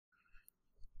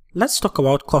Let's talk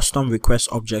about custom request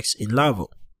objects in Laravel.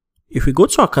 If we go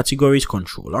to our categories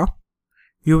controller,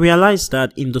 you realize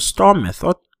that in the store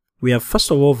method, we are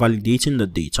first of all validating the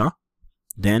data.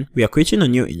 Then we are creating a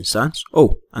new instance.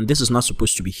 Oh, and this is not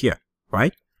supposed to be here,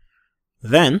 right?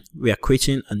 Then we are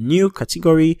creating a new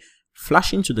category,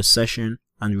 flashing to the session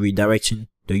and redirecting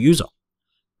the user.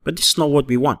 But this is not what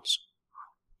we want.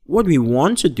 What we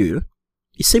want to do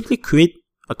is simply create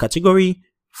a category,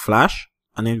 flash,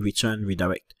 and then return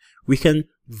redirect. We can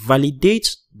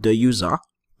validate the user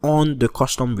on the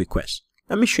custom request.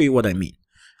 Let me show you what I mean.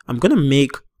 I'm going to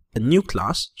make a new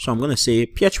class. So I'm going to say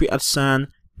php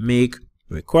make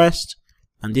request,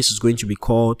 and this is going to be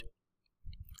called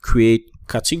create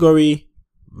category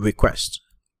request.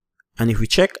 And if we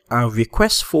check our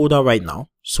request folder right now,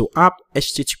 so app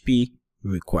http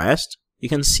request, you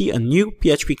can see a new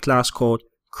PHP class called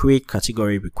create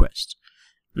category request.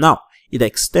 Now it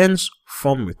extends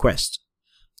from request.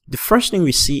 The first thing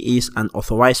we see is an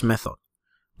authorize method.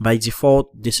 By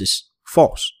default, this is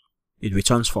false. It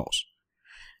returns false.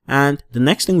 And the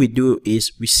next thing we do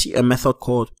is we see a method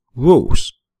called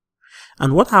rows.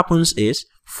 And what happens is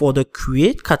for the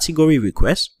create category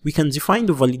request, we can define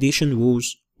the validation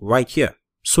rules right here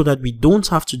so that we don't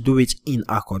have to do it in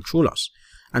our controllers.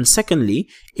 And secondly,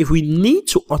 if we need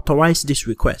to authorize this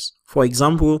request, for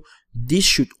example, this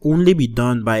should only be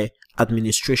done by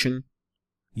administration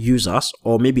users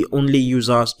or maybe only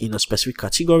users in a specific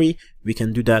category, we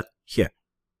can do that here.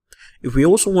 If we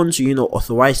also want to,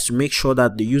 authorize to make sure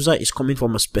that the user is coming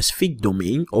from a specific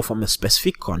domain or from a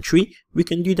specific country, we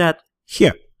can do that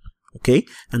here. Okay,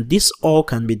 and this all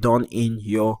can be done in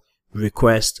your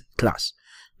request class.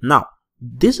 Now,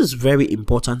 this is very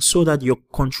important so that your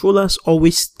controllers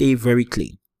always stay very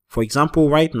clean. For example,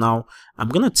 right now, I'm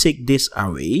going to take this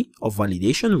array of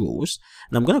validation rules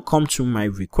and I'm going to come to my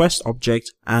request object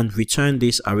and return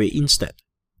this array instead.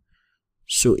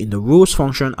 So in the rules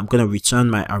function, I'm going to return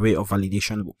my array of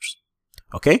validation rules.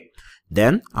 Okay,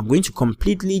 then I'm going to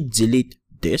completely delete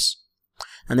this.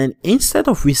 And then instead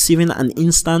of receiving an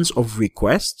instance of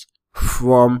request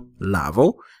from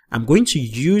Laravel, I'm going to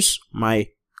use my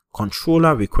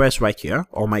controller request right here,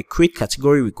 or my create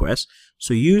category request.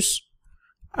 So use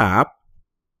app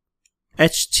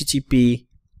http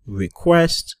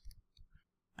request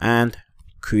and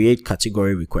create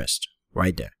category request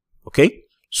right there. Okay,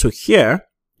 so here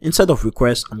instead of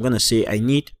request, I'm going to say I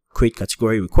need create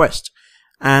category request,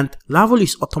 and Laravel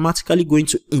is automatically going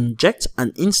to inject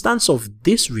an instance of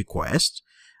this request,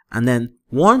 and then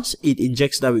once it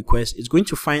injects that request, it's going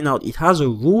to find out it has a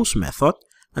rules method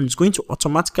and it's going to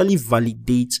automatically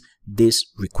validate this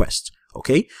request.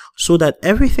 Okay, so that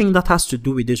everything that has to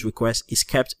do with this request is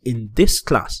kept in this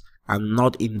class and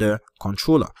not in the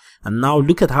controller. And now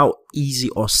look at how easy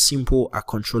or simple our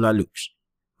controller looks.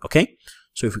 Okay,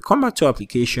 so if we come back to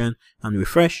application and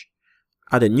refresh,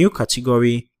 add a new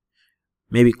category,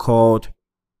 maybe called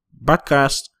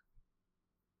broadcast,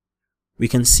 we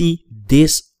can see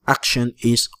this action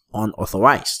is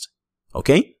unauthorized.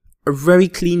 Okay, a very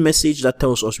clean message that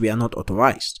tells us we are not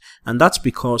authorized, and that's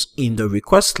because in the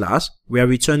request class we are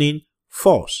returning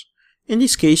false. In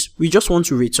this case, we just want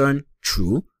to return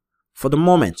true for the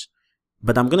moment,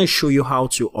 but I'm going to show you how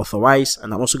to authorize,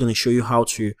 and I'm also going to show you how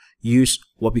to use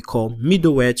what we call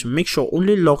middleware to make sure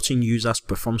only logged in users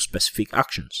perform specific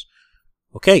actions.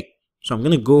 Okay, so I'm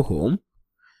going to go home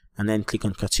and then click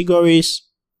on categories.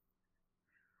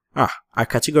 Our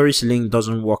categories link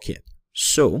doesn't work yet,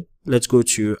 so let's go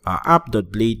to our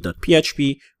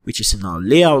app.blade.php, which is in our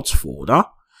layouts folder,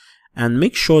 and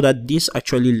make sure that this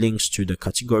actually links to the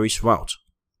categories route.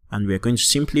 And we're going to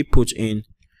simply put in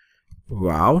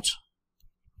route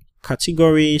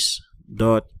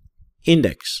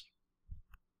categories.index.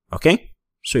 Okay,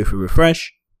 so if we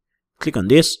refresh, click on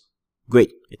this,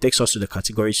 great, it takes us to the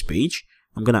categories page.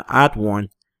 I'm going to add one,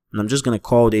 and I'm just going to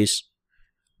call this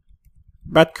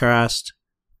broadcast.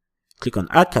 Click on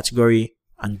add category,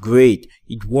 and great,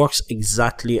 it works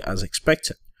exactly as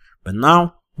expected. But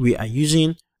now we are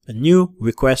using a new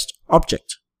request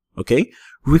object. Okay,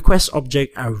 request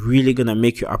objects are really gonna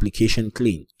make your application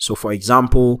clean. So for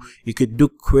example, you could do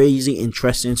crazy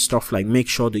interesting stuff like make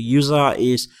sure the user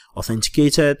is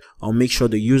authenticated, or make sure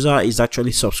the user is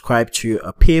actually subscribed to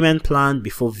a payment plan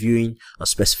before viewing a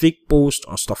specific post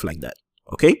or stuff like that.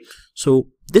 Okay, so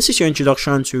this is your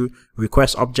introduction to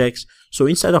request objects. So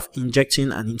instead of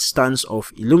injecting an instance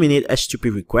of Illuminate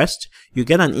HTTP request, you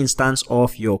get an instance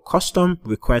of your custom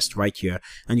request right here,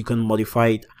 and you can modify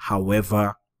it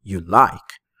however you like.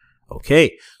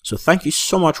 Okay, so thank you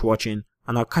so much for watching,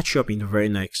 and I'll catch you up in the very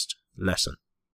next lesson.